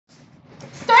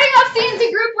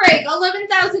CNC group break,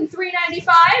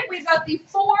 11,395. We've got the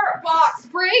 4-box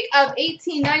break of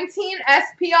 1819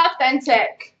 SP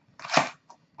Authentic.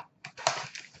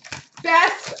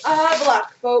 Best of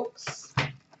luck, folks.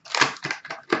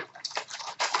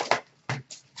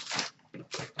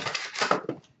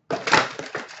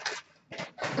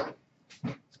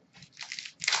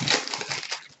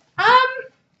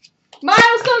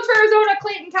 Milestones for Arizona,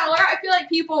 Clayton Keller. I feel like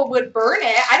people would burn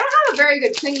it. I don't have a very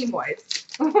good singing voice.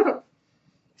 Future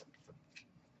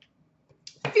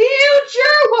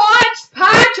Watch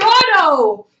Patch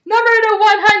Auto. Number to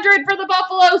 100 for the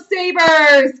Buffalo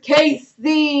Sabres.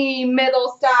 Casey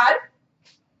Mittelstadt.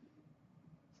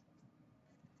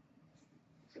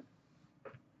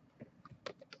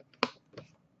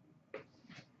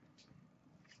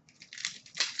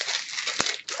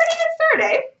 Pretty good start,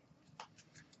 eh?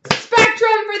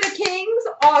 Spectrum for the Kings,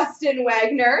 Austin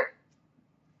Wagner.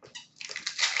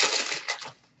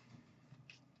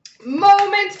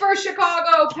 Moments for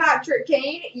Chicago, Patrick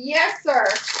Kane. Yes, sir.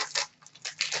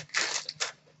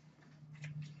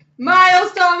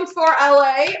 Milestones for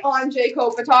LA, Anze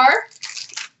Kopitar.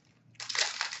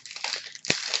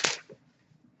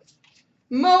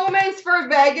 Moments for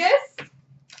Vegas.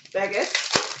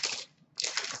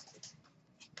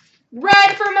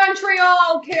 Red for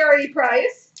Montreal, Carey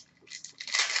Price.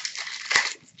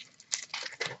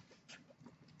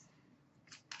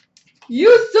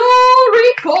 Yusuf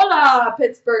Ricola,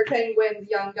 Pittsburgh Penguins,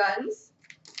 Young Guns.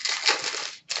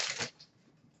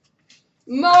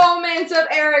 Moments of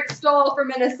Eric Stahl for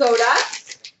Minnesota.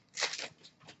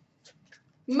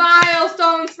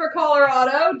 Milestones for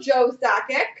Colorado, Joe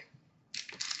Sakic.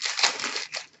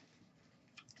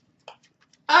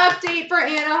 Update for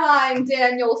Anaheim,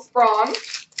 Daniel Sprong.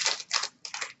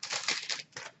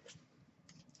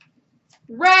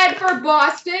 Red for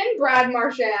Boston, Brad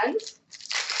Marchand.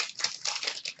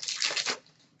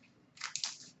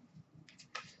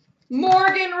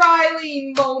 Morgan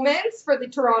Riley moments for the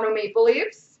Toronto Maple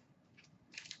Leafs.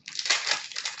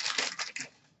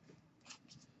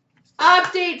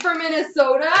 Update for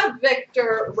Minnesota,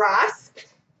 Victor Rask.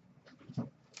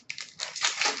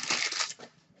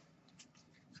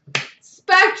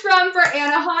 Spectrum for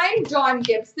Anaheim, John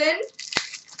Gibson.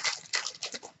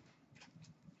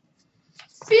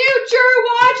 Future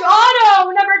Watch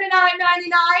Auto, number to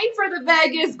 999 for the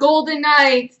Vegas Golden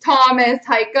Knights, Thomas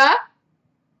Hyka.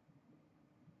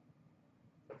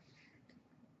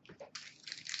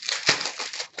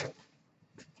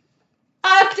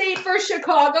 Update for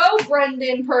Chicago,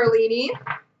 Brendan Perlini.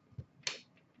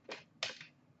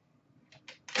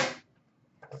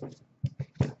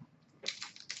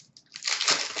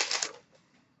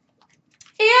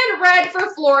 And red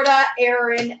for Florida,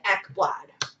 Aaron Ekblad.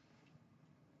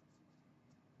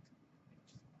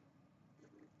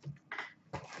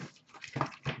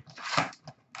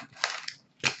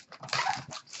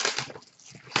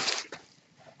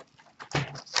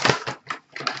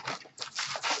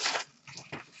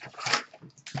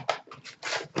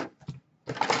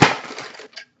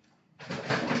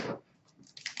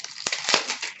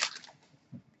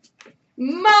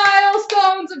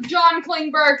 Milestones of John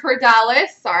Klingberg for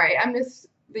Dallas. Sorry,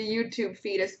 the YouTube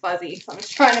feed is fuzzy, so I'm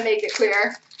just trying to make it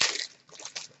clear.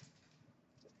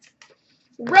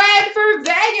 Red for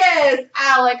Vegas,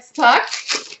 Alex Tuck.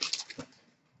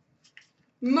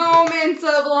 Moments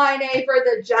of Line A for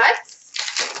the Jets.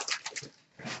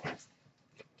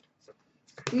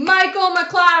 Michael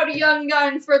McLeod, Young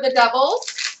Guns for the Devils.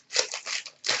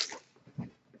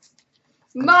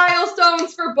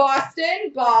 Milestones for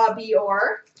Boston, Bobby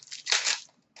Orr.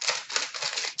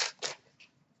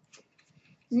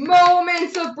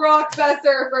 Moments of Brock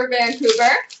Besser for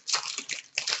Vancouver.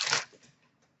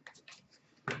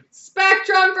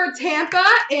 Spectrum for Tampa,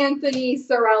 Anthony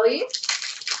Cirelli.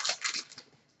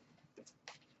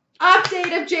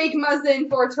 Update of Jake Muzzin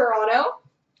for Toronto.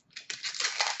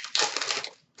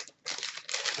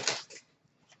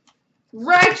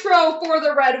 Retro for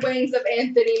the Red Wings of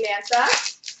Anthony Mantha.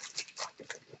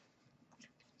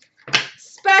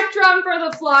 Spectrum for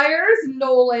the Flyers,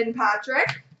 Nolan Patrick.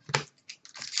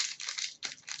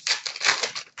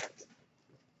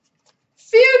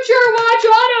 Future Watch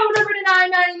Auto, number to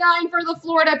 999 for the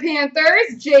Florida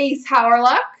Panthers, Jace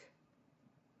Howerluck.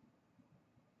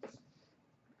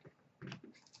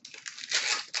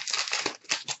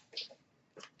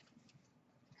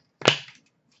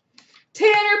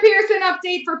 Tanner Pearson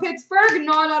update for Pittsburgh.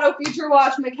 Non-auto future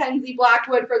watch Mackenzie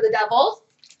Blackwood for the Devils.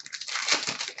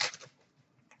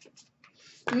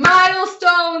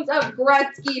 Milestones of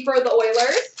Gretzky for the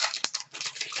Oilers.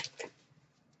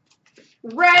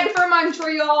 Red for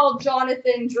Montreal,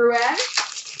 Jonathan Drouin.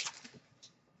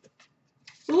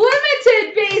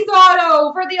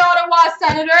 the Ottawa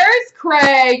Senators,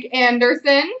 Craig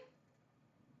Anderson.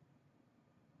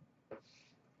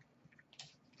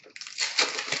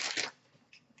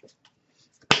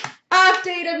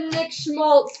 Update of Nick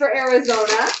Schmaltz for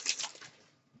Arizona.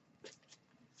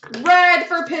 Red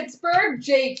for Pittsburgh,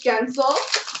 Jake Gensel.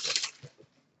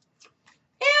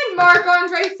 And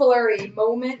Marc-Andre Fleury,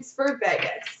 moments for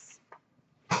Vegas.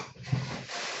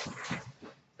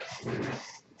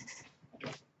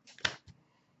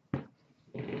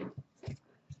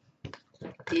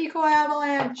 Decoy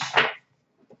Avalanche.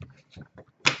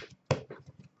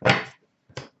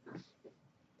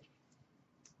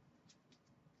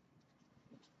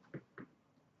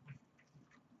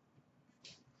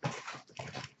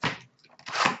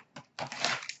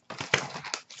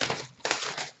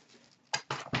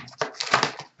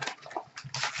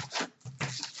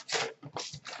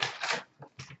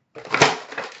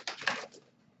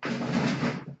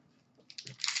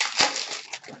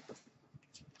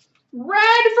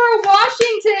 Red for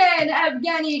Washington,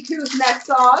 Evgeny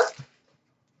Kuznetsov.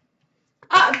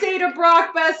 Update of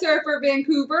Brock Besser for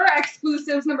Vancouver.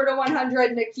 Exclusives number to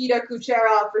 100, Nikita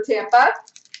Kucherov for Tampa.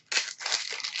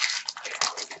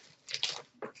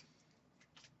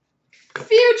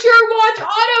 Future Watch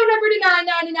Auto number to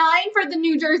 999 for the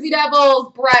New Jersey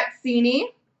Devils, Brett Seney.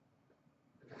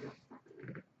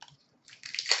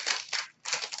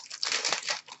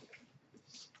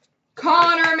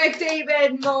 Connor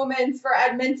McDavid, moments for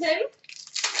Edmonton.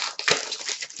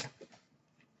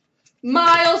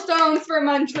 Milestones for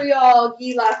Montreal,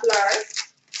 Guy Lafleur.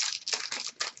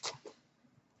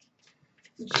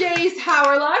 Jace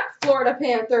Howerluck, Florida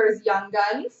Panthers, Young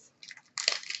Guns.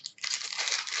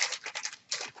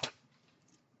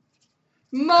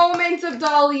 Moments of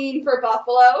Darlene for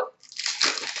Buffalo.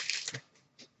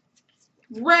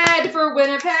 Red for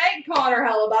Winnipeg, Connor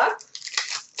Hellebuck.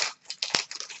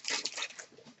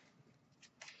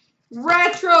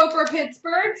 Retro for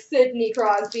Pittsburgh, Sidney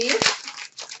Crosby.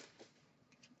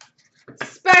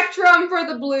 Spectrum for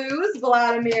the Blues,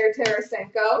 Vladimir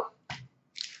Tarasenko.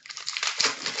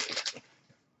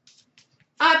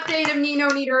 Update of Nino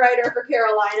Niederreiter for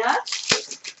Carolina.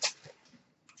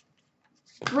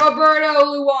 Roberto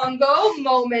Luongo,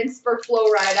 moments for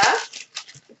Florida.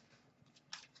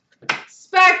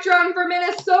 Spectrum for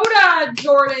Minnesota,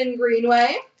 Jordan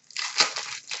Greenway.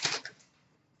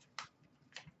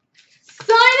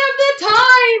 Sign of the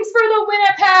times for the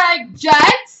Winnipeg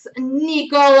Jets,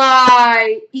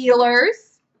 Nikolai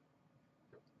Ehlers.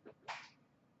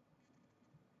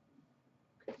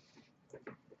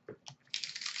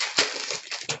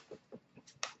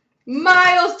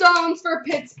 Milestones for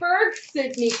Pittsburgh,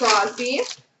 Sidney Crosby.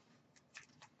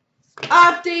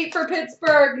 Update for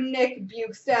Pittsburgh, Nick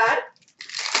Bjugstad.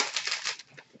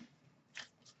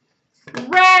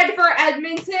 Red for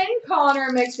Edmonton, Connor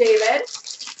McDavid.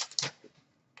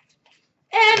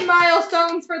 And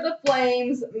milestones for the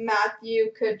Flames,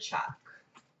 Matthew Tkachuk.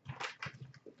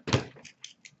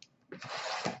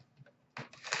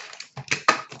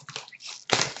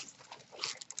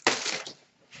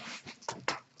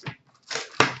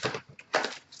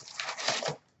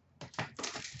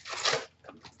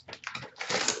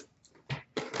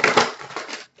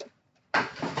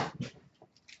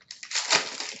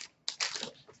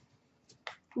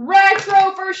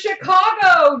 Retro for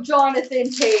Chicago, Jonathan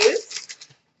Toews.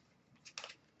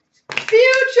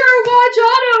 Future Watch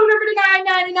Auto, number to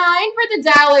 999 for the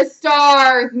Dallas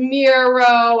Stars,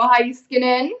 Miro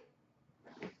Heiskanen.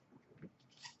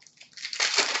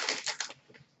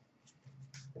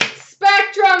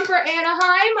 Spectrum for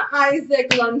Anaheim, Isaac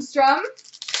Lundstrom.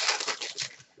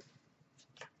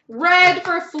 Red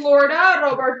for Florida,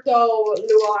 Roberto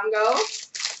Luongo.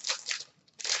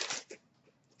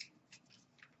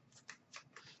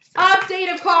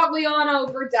 Update of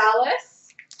Cogliano for Dallas.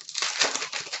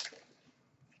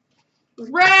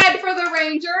 Red for the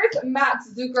Rangers, Matt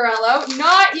Zuccarello.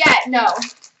 Not yet, no.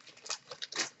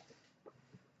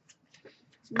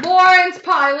 Lawrence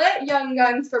Pilot, Young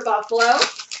Guns for Buffalo.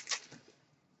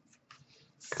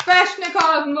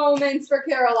 Svechnikov, moments for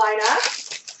Carolina.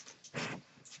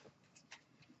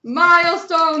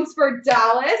 Milestones for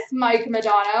Dallas, Mike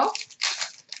Modano.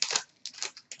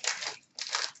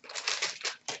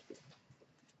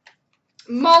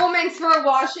 Moments for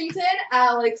Washington,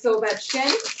 Alex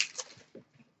Ovechkin.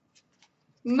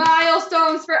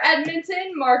 Milestones for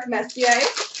Edmonton, Mark Messier.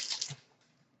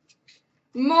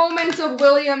 Moments of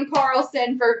William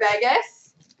Karlsson for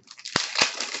Vegas.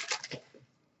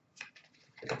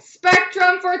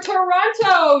 Spectrum for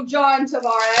Toronto, John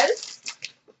Tavares.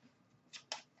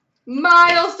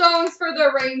 Milestones for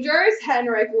the Rangers,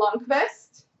 Henrik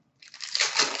Lundqvist.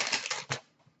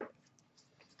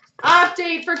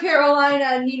 Update for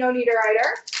Carolina, Nino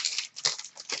Niederreiter.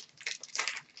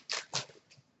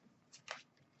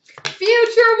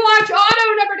 Future Watch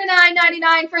Auto number to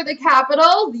 999 for the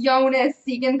Capitals, Jonas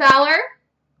Siegenthaler.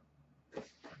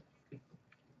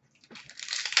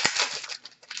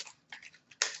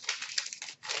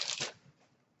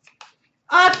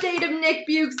 Update of Nick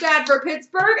Bjugstad for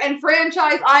Pittsburgh, and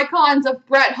franchise icons of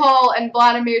Brett Hull and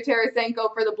Vladimir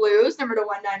Tarasenko for the Blues, number to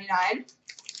 199.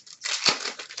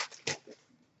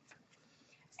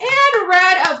 And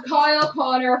red of Kyle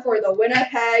Connor for the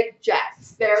Winnipeg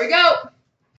Jets. There we go.